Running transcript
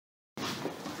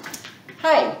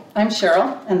Hi, I'm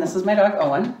Cheryl, and this is my dog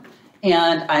Owen,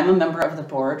 and I'm a member of the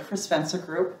board for Spencer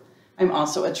Group. I'm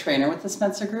also a trainer with the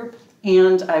Spencer Group,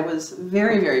 and I was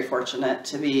very, very fortunate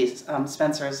to be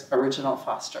Spencer's original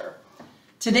foster.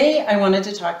 Today, I wanted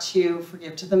to talk to you for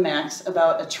Give to the Max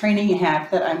about a training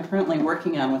hack that I'm currently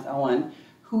working on with Owen,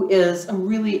 who is a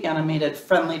really animated,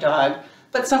 friendly dog,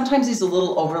 but sometimes he's a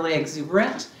little overly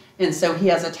exuberant, and so he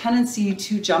has a tendency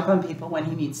to jump on people when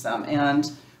he meets them.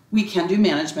 And we can do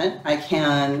management. I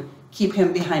can keep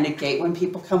him behind a gate when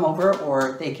people come over,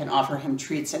 or they can offer him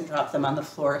treats and drop them on the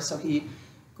floor so he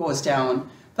goes down.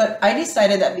 But I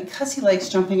decided that because he likes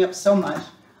jumping up so much,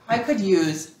 I could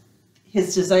use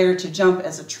his desire to jump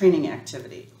as a training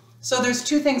activity. So there's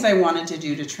two things I wanted to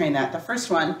do to train that. The first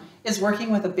one is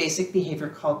working with a basic behavior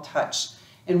called touch.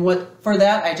 And for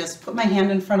that, I just put my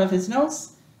hand in front of his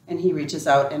nose, and he reaches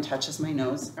out and touches my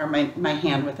nose, or my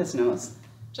hand with his nose,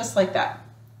 just like that.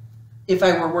 If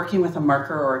I were working with a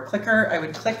marker or a clicker, I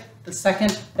would click the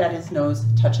second that his nose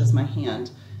touches my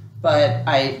hand. But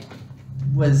I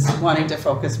was wanting to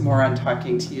focus more on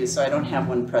talking to you, so I don't have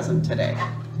one present today.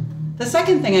 The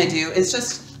second thing I do is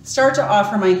just start to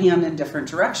offer my hand in different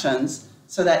directions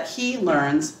so that he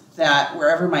learns that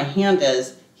wherever my hand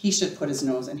is, he should put his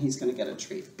nose and he's going to get a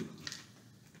treat.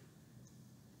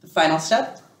 The final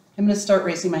step, I'm going to start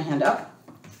raising my hand up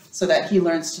so that he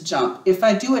learns to jump. If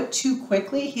I do it too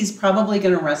quickly, he's probably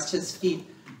going to rest his feet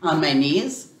on my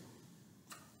knees.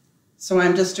 So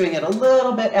I'm just doing it a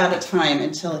little bit at a time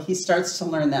until he starts to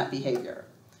learn that behavior.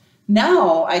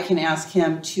 Now I can ask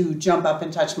him to jump up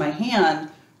and touch my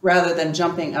hand rather than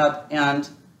jumping up and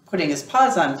putting his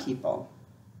paws on people.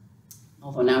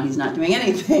 Although now he's not doing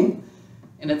anything,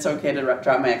 and it's okay to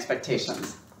drop my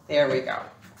expectations. There we go.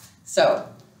 So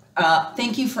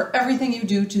thank you for everything you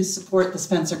do to support the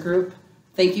Spencer Group.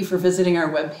 Thank you for visiting our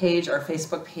webpage, our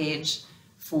Facebook page,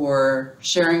 for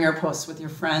sharing our posts with your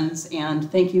friends,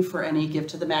 and thank you for any Give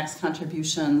to the Max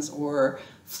contributions or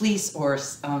fleece or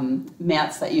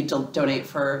mats that you donate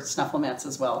for snuffle mats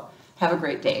as well. Have a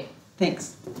great day.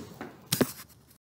 Thanks.